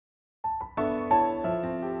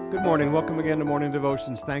Good morning. Welcome again to Morning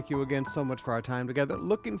Devotions. Thank you again so much for our time together.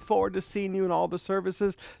 Looking forward to seeing you in all the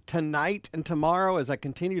services tonight and tomorrow as I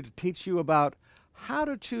continue to teach you about how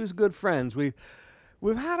to choose good friends. We've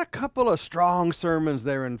had a couple of strong sermons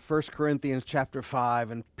there in 1 Corinthians chapter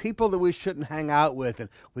 5 and people that we shouldn't hang out with, and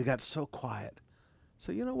we got so quiet.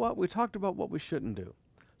 So you know what? We talked about what we shouldn't do.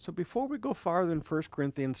 So before we go farther in 1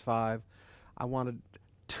 Corinthians 5, I wanted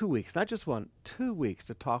 2 weeks, not just one, 2 weeks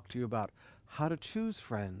to talk to you about how to choose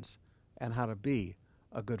friends and how to be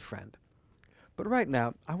a good friend. But right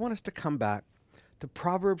now, I want us to come back to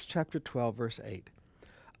Proverbs chapter 12, verse 8.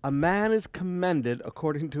 A man is commended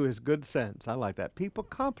according to his good sense. I like that. People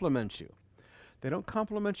compliment you. They don't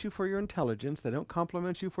compliment you for your intelligence. They don't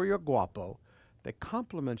compliment you for your guapo. They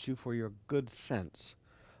compliment you for your good sense.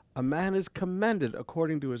 A man is commended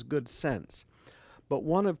according to his good sense, but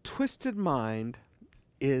one of twisted mind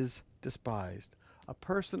is despised. A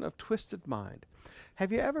person of twisted mind.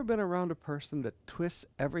 Have you ever been around a person that twists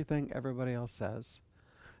everything everybody else says?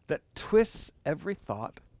 That twists every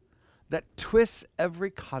thought? That twists every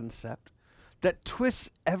concept? That twists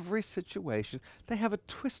every situation? They have a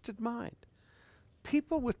twisted mind.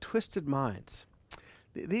 People with twisted minds,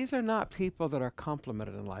 these are not people that are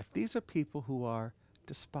complimented in life. These are people who are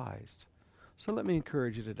despised. So let me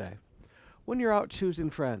encourage you today. When you're out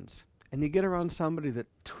choosing friends and you get around somebody that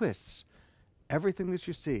twists everything that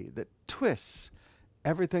you see, that twists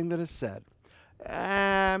everything that is said,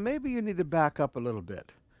 maybe you need to back up a little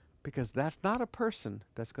bit, because that's not a person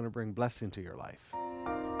that's going to bring blessing to your life.